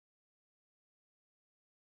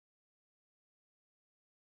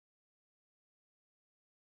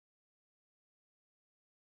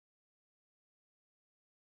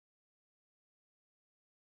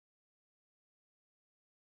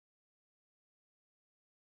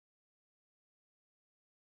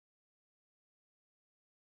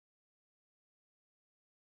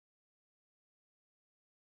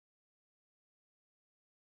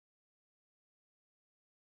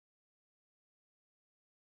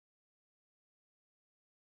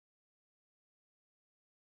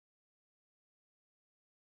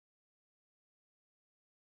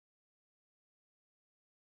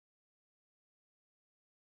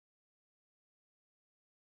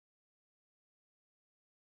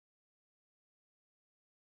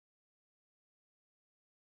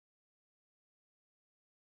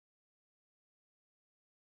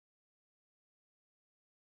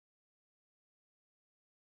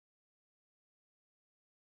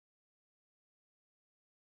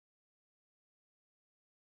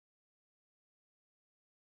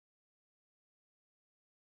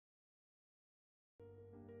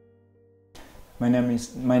My name is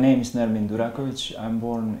Nermin Durakovic. I'm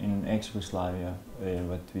born in ex-Yugoslavia,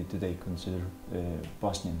 what we today consider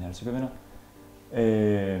Bosnia and Herzegovina,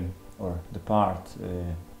 or the part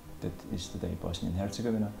that is today Bosnia and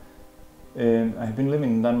Herzegovina. I have been living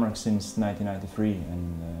in Denmark since 1993,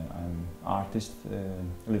 and I'm an artist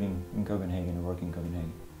living in Copenhagen and working in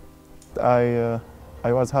Copenhagen.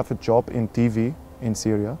 I was have a job in TV in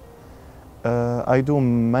Syria. I do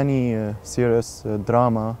many series,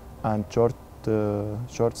 drama and shorts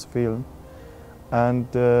film, and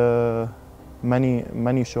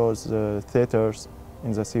many shows, theaters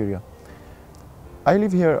in the Syria. I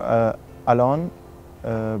live here alone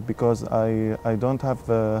because I don't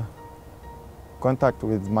have contact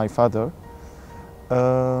with my father.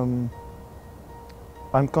 I'm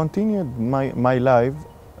continued my life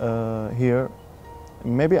here.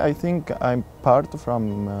 Maybe I think I'm part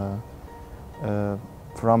from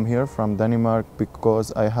here, from Denmark,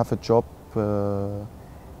 because I have a job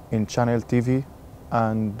in channel TV,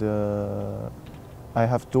 and I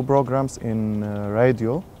have 2 programs in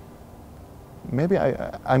radio. Maybe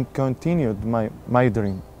I'm continued my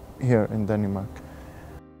dream here in Denmark.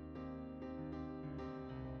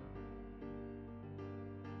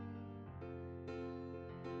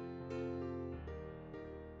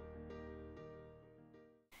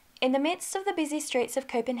 In the midst of the busy streets of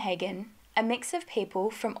Copenhagen, a mix of people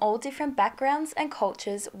from all different backgrounds and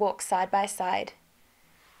cultures walk side by side.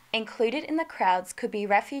 Included in the crowds could be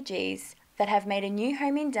refugees that have made a new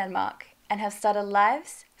home in Denmark and have started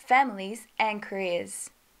lives, families and careers.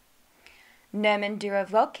 Nermin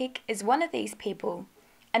Durakovic is one of these people,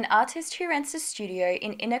 an artist who rents a studio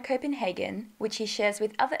in inner Copenhagen, which he shares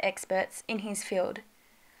with other experts in his field.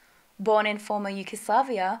 Born in former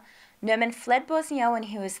Yugoslavia, Nermin fled Bosnia when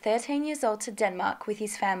he was 13 years old to Denmark with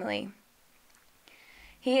his family.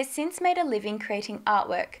 He has since made a living creating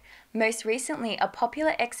artwork, most recently a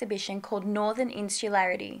popular exhibition called Northern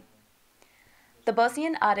Insularity. The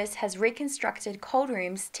Bosnian artist has reconstructed cold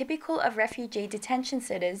rooms typical of refugee detention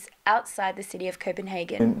centres outside the city of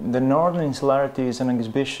Copenhagen. The Northern Insularity is an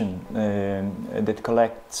exhibition that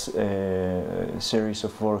collects a series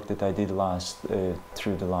of work that I did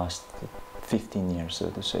through the last 15 years,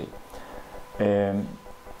 so to say.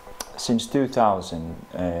 Since 2000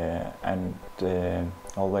 and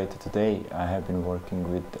all the way to today, I have been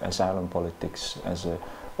working with asylum politics as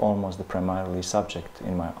almost the primary subject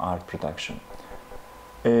in my art production.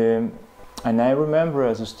 And I remember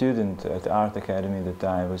as a student at the Art Academy that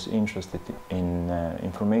I was interested in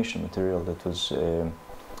information material that was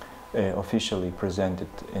officially presented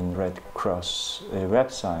in Red Cross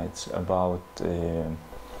websites about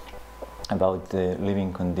the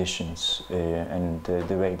living conditions and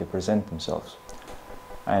the way they present themselves.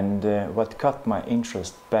 And what caught my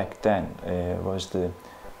interest back then was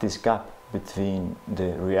this gap between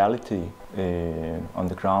the reality on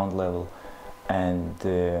the ground level and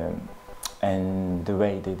the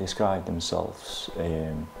way they describe themselves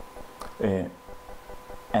and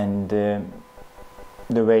the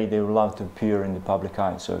way they were allowed to appear in the public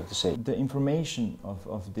eye, so to say. The information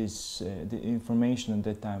of this, the information at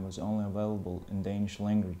that time was only available in Danish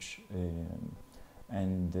language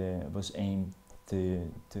and was aimed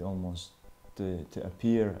to almost to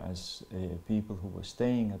appear as people who were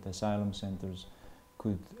staying at asylum centers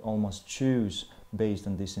could almost choose based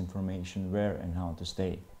on this information where and how to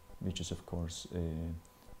stay, which is of course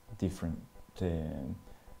different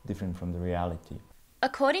from the reality.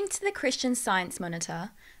 According to the Christian Science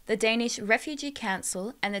Monitor, the Danish Refugee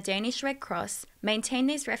Council and the Danish Red Cross maintain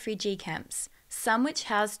these refugee camps, some which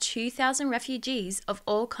house 2,000 refugees of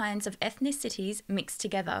all kinds of ethnicities mixed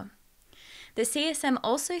together. The CSM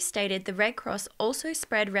also stated the Red Cross also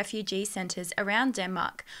spread refugee centres around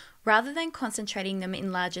Denmark rather than concentrating them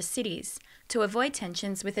in larger cities to avoid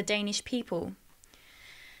tensions with the Danish people.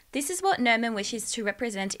 This is what Nermin wishes to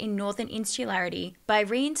represent in Northern Insularity by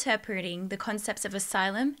reinterpreting the concepts of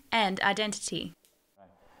asylum and identity. I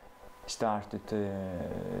started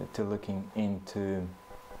to looking into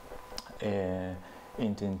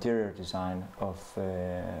interior design of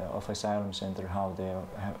asylum center, how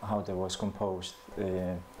they was composed,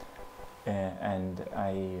 and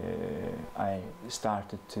I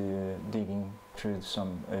started to digging through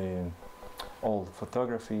some old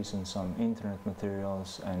photographies and some internet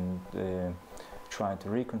materials and try to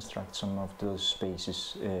reconstruct some of those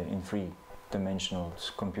spaces in three-dimensional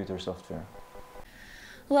computer software.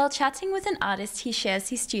 While chatting with an artist he shares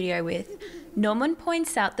his studio with, Norman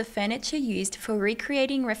points out the furniture used for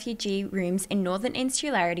recreating refugee rooms in Northern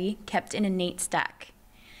Insularity kept in a neat stack.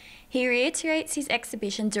 He reiterates his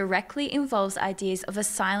exhibition directly involves ideas of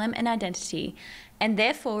asylum and identity, and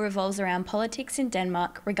therefore revolves around politics in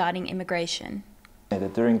Denmark regarding immigration.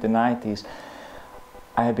 During the 90s,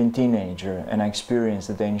 I have been a teenager and I experienced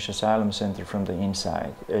the Danish Asylum Center from the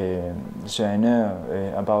inside. So I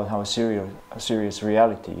know about how serious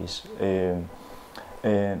reality is.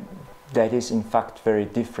 That is in fact very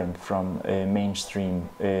different from a mainstream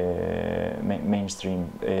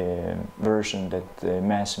version that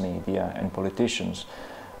mass media and politicians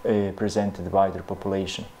present to the wider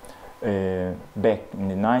population. Back in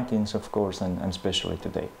the 19th, of course, and especially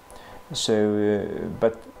today. So,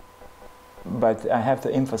 but I have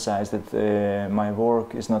to emphasize that my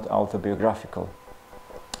work is not autobiographical.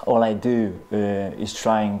 All I do is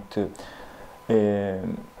trying to,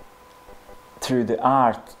 through the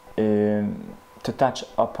art, to touch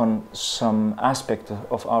upon some aspect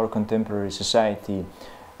of our contemporary society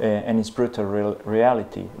and its brutal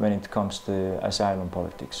reality when it comes to asylum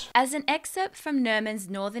politics. As an excerpt from Nerman's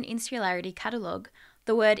Northern Insularity catalogue,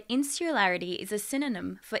 the word insularity is a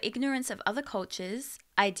synonym for ignorance of other cultures,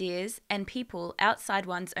 ideas, and people outside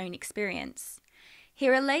one's own experience. He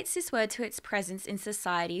relates this word to its presence in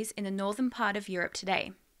societies in the northern part of Europe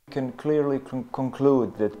today. We can clearly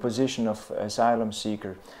conclude that the position of asylum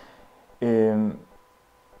seeker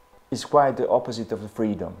is quite the opposite of the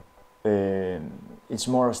freedom. It's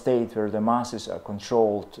more a state where the masses are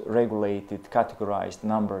controlled, regulated, categorized,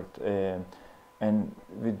 numbered, and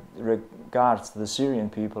with regards to the Syrian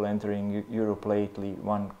people entering Europe lately,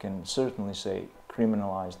 one can certainly say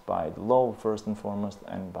criminalized by the law first and foremost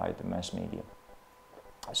and by the mass media.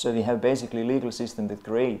 So we have basically a legal system that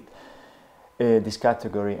create this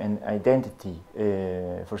category and identity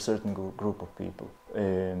for a certain group of people.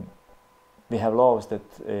 We have laws that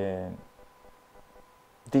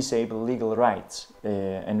disable legal rights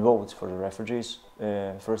and votes for the refugees,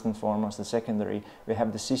 first and foremost. And secondary, we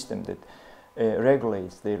have the system that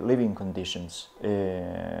regulates their living conditions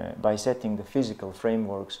by setting the physical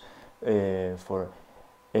frameworks for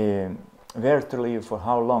where to live, for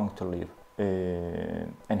how long to live,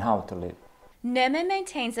 and how to live. Nerman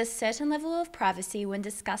maintains a certain level of privacy when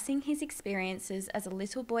discussing his experiences as a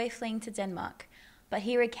little boy fleeing to Denmark, but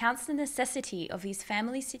he recounts the necessity of his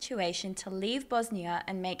family situation to leave Bosnia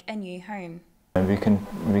and make a new home. We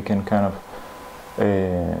can kind of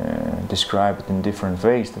describe it in different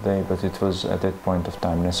ways today, but it was at that point of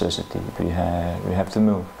time necessity. We have to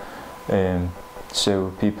move.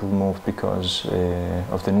 So people moved because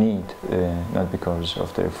of the need, not because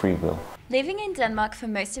of their free will. Living in Denmark for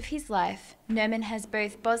most of his life, Nerman has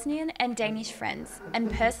both Bosnian and Danish friends, and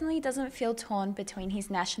personally doesn't feel torn between his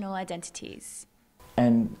national identities.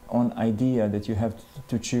 And on idea that you have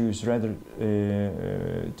to choose, rather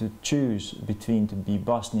to choose between to be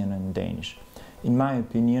Bosnian and Danish. In my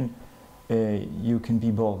opinion, you can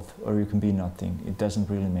be both or you can be nothing. It doesn't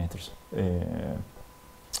really matter.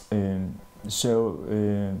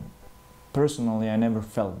 Personally, I never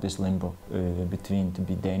felt this limbo between to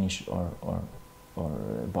be Danish or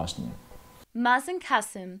Bosnian. Mazen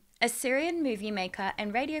Kasım, a Syrian movie maker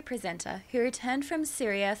and radio presenter who returned from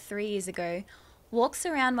Syria 3 years ago, walks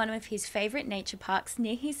around one of his favourite nature parks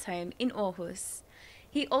near his home in Aarhus.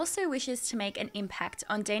 He also wishes to make an impact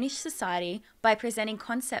on Danish society by presenting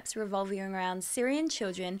concepts revolving around Syrian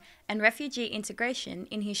children and refugee integration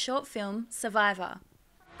in his short film Survivor.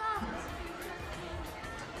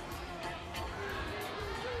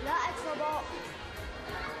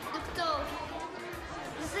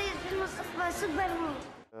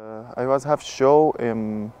 I was have show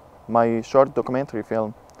in my short documentary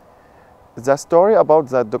film. The story about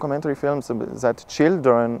that documentary film, that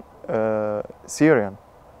children Syrian,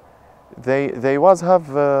 they was have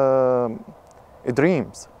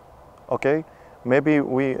dreams, okay? Maybe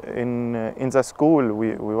we in the school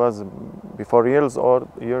we was before years old.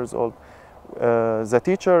 The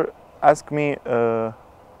teacher asked me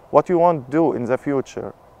what you want to do in the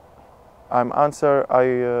future. I'm answer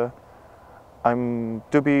I'm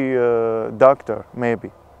to be a doctor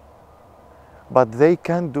maybe. But they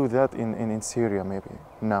can't do that in Syria maybe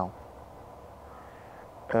now.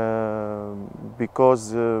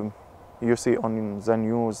 Because you see on the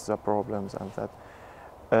news the problems and that.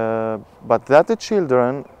 But that the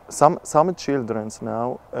children, some children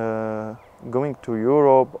now going to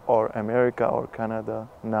Europe or America or Canada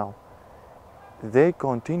now, they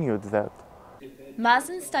continued that.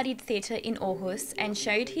 Mazen studied theatre in Aarhus and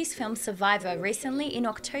showed his film Survivor recently in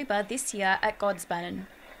October this year at Godsbanen.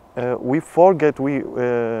 We forget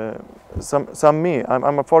I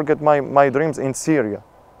forget my dreams in Syria.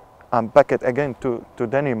 I'm back again to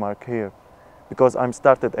Denmark here because I'm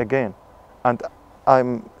started again, and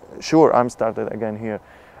I'm sure, I'm started again here.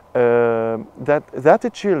 That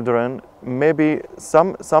children, maybe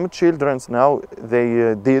some children now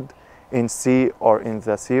they did in sea or in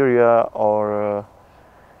the Syria or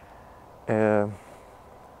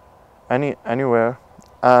anywhere,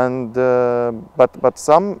 and but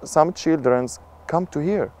some children come to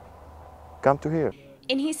here.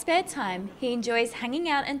 In his spare time, he enjoys hanging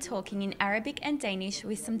out and talking in Arabic and Danish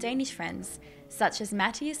with some Danish friends, such as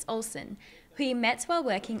Matthias Olsen, who he met while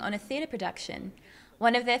working on a theatre production.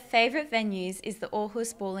 One of their favourite venues is the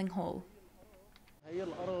Aarhus Bowling Hall.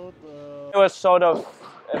 I was sort of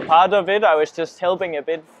a part of it. I was just helping a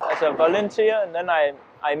bit as a volunteer, and then I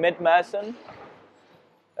met Mazen.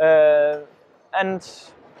 And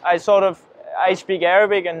I speak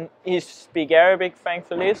Arabic and he speaks Arabic,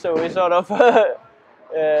 thankfully, so we sort of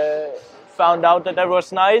found out that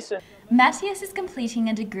was nice. Matthias is completing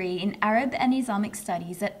a degree in Arab and Islamic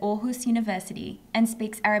Studies at Aarhus University and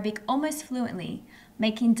speaks Arabic almost fluently,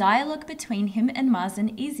 making dialogue between him and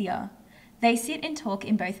Mazen easier. They sit and talk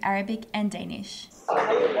in both Arabic and Danish.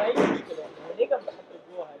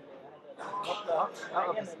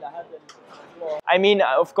 I mean,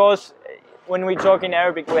 of course, when we talk in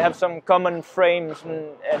Arabic, we have some common frames and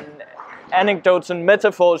anecdotes and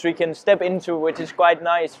metaphors we can step into, which is quite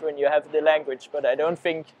nice when you have the language, but I don't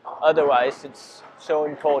think otherwise it's so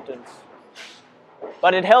important.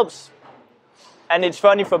 But it helps, and it's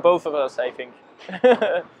funny for both of us, I think.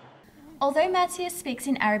 Although Matthias speaks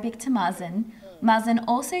in Arabic to Mazen, Mazen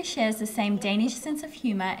also shares the same Danish sense of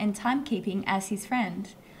humour and timekeeping as his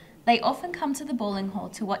friend. They often come to the bowling hall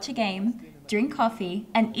to watch a game, drink coffee,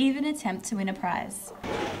 and even attempt to win a prize.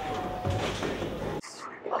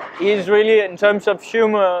 He's really, in terms of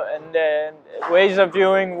humor and ways of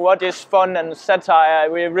viewing what is fun and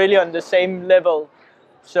satire, we're really on the same level.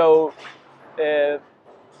 So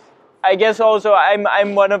I guess also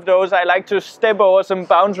I'm one of those, I like to step over some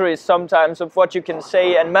boundaries sometimes of what you can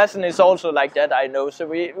say, and Mazen is also like that, I know. So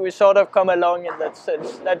we sort of come along in that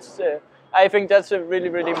sense. I think that's a really,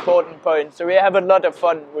 really important point. So we have a lot of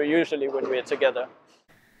fun usually when we're together.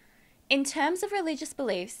 In terms of religious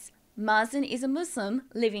beliefs, Mazen is a Muslim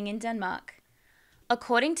living in Denmark.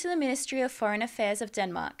 According to the Ministry of Foreign Affairs of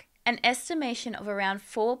Denmark, an estimation of around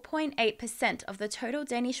 4.8% of the total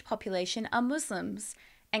Danish population are Muslims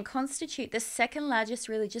and constitute the second largest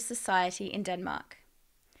religious society in Denmark.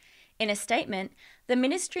 In a statement, the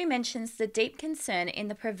ministry mentions the deep concern in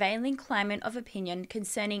the prevailing climate of opinion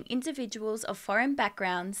concerning individuals of foreign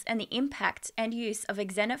backgrounds and the impact and use of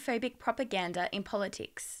xenophobic propaganda in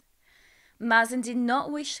politics. Mazen did not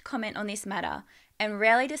wish to comment on this matter and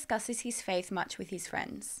rarely discusses his faith much with his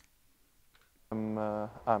friends.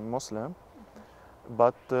 I'm Muslim,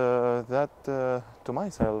 but to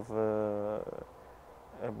myself,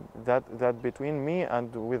 that between me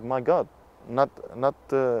and with my God, not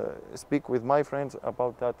speak with my friends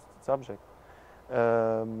about that subject.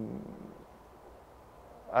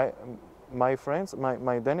 My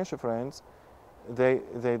Danish friends,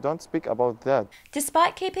 they don't speak about that.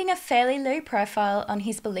 Despite keeping a fairly low profile on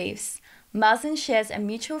his beliefs, Mazen shares a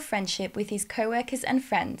mutual friendship with his co-workers and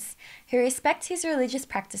friends who respect his religious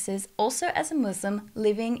practices also as a Muslim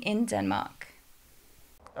living in Denmark.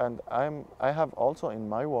 And I have also in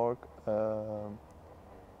my work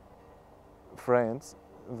friends.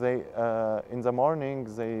 They in the morning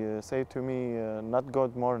they say to me not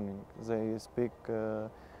good morning. They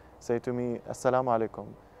say to me assalamu alaikum,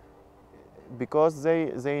 because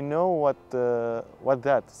they know what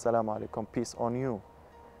that assalamu alaikum, peace on you.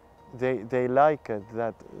 They like it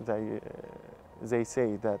that they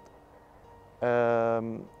say that.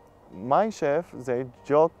 My chef, they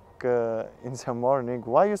joke in the morning,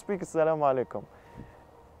 why you speak assalamu alaikum?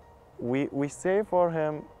 We say for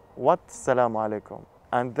him what assalamu alaikum,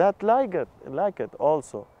 and that like it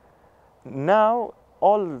also. Now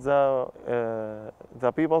all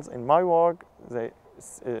the peoples in my work, they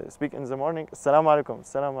speak in the morning assalamu alaikum,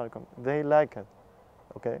 assalamu alaikum. They like it.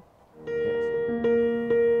 Okay. Yes.